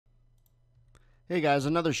Hey guys,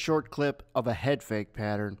 another short clip of a head fake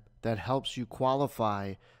pattern that helps you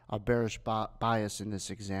qualify a bearish bias in this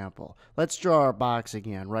example. Let's draw our box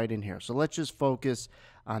again right in here. So let's just focus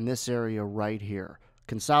on this area right here.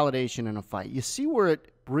 Consolidation in a fight. You see where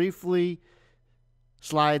it briefly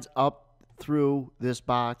slides up through this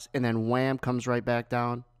box and then wham, comes right back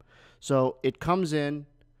down. So it comes in,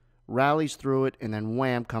 rallies through it, and then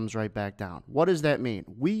wham, comes right back down. What does that mean?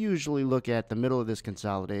 We usually look at the middle of this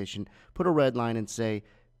consolidation, put a red line and say,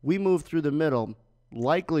 we move through the middle,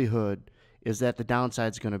 likelihood is that the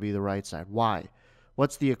downside is going to be the right side. Why?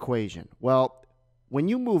 What's the equation? Well, when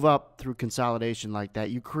you move up through consolidation like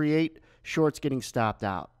that, you create shorts getting stopped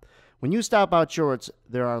out. When you stop out shorts,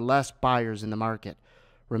 there are less buyers in the market.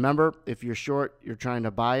 Remember, if you're short, you're trying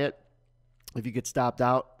to buy it. If you get stopped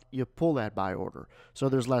out, you pull that buy order. So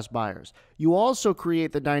there's less buyers. You also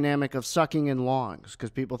create the dynamic of sucking in longs because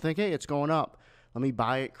people think, hey, it's going up. Let me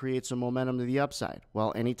buy it, create some momentum to the upside.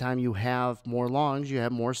 Well, anytime you have more longs, you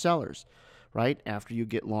have more sellers, right? After you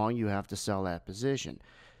get long, you have to sell that position.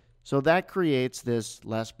 So that creates this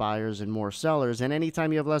less buyers and more sellers. And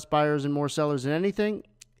anytime you have less buyers and more sellers in anything,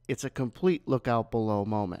 it's a complete look out below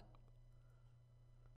moment.